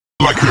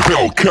Like a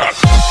Hellcat.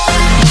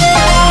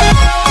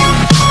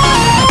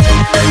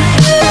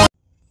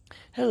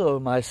 Hello,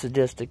 my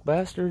sadistic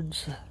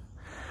bastards.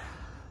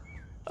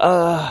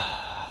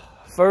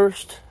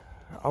 First,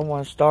 I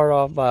want to start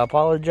off by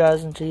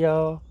apologizing to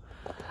y'all.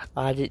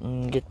 I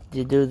didn't get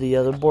to do the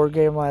other board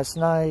game last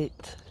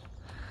night.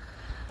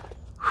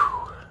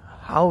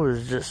 I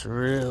was just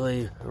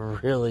really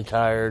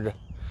tired.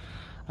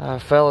 I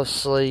fell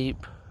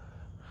asleep,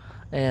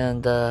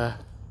 and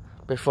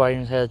before I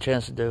even had a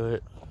chance to do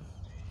it.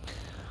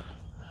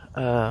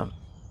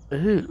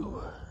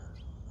 Ooh.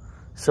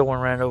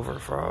 Someone ran over a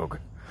frog.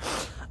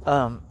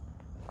 I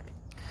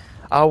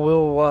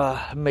will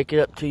make it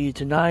up to you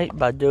tonight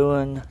by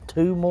doing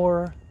 2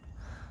 more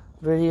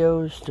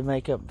videos to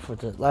make up for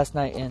the last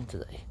night and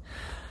today.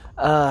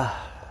 I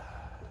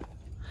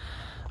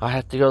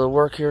have to go to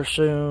work here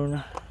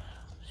soon,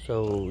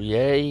 so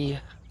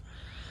yay.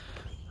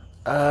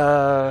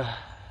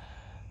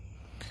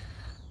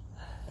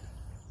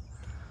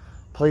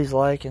 Please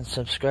like and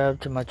subscribe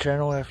to my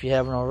channel if you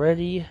haven't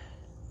already.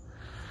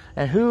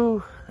 And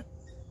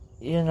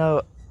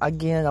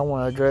again, I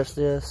want to address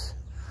this.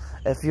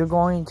 If you're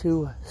going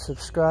to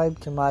subscribe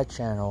to my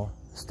channel,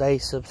 stay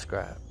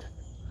subscribed.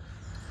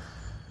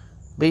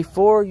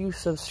 Before you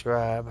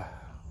subscribe,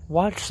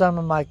 watch some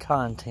of my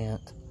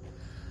content.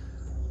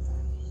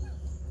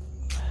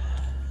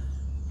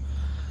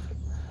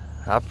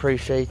 I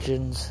appreciate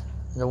you,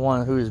 the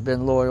one who's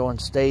been loyal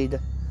and stayed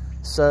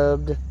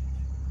subbed.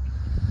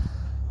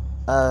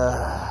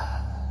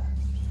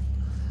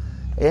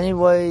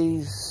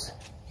 Anyways,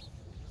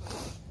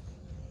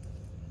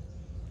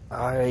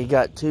 I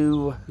got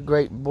 2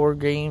 great board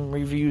game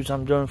reviews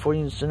I'm doing for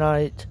you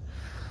tonight,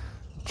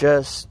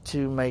 just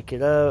to make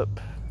it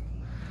up.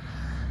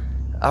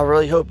 I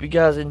really hope you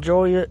guys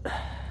enjoy it.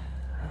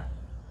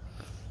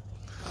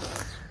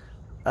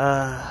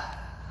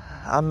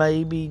 I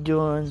may be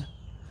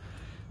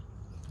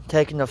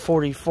taking the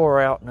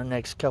 44 out in the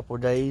next couple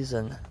of days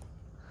and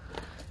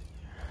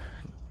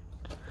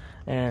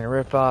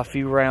rip off a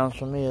few rounds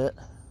from it.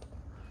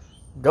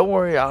 Don't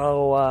worry,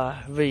 I'll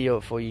video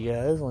it for you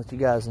guys, let you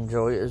guys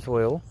enjoy it as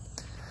well.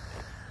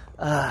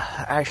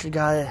 I actually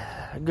got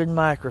a good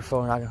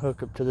microphone I can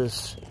hook up to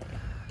this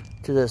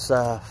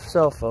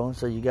cell phone,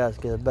 so you guys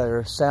get a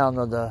better sound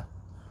of the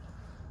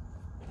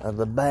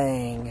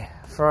bang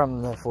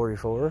from the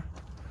 44.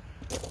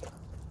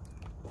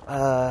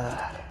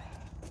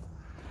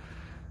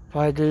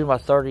 Probably do my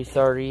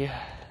 30-30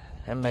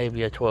 and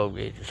maybe a 12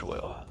 gauge as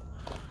well.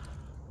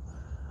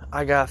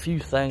 I got a few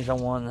things I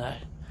want to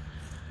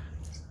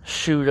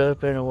shoot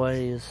up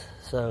anyways,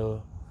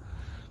 so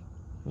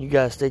you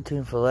guys stay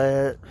tuned for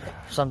that.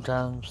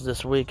 Sometimes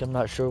this week, I'm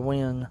not sure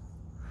when.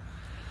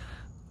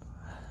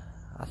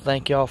 I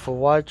thank y'all for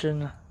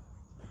watching,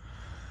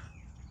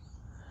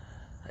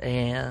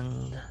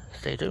 and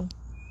stay tuned.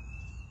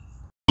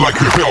 Like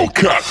a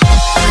Hellcat.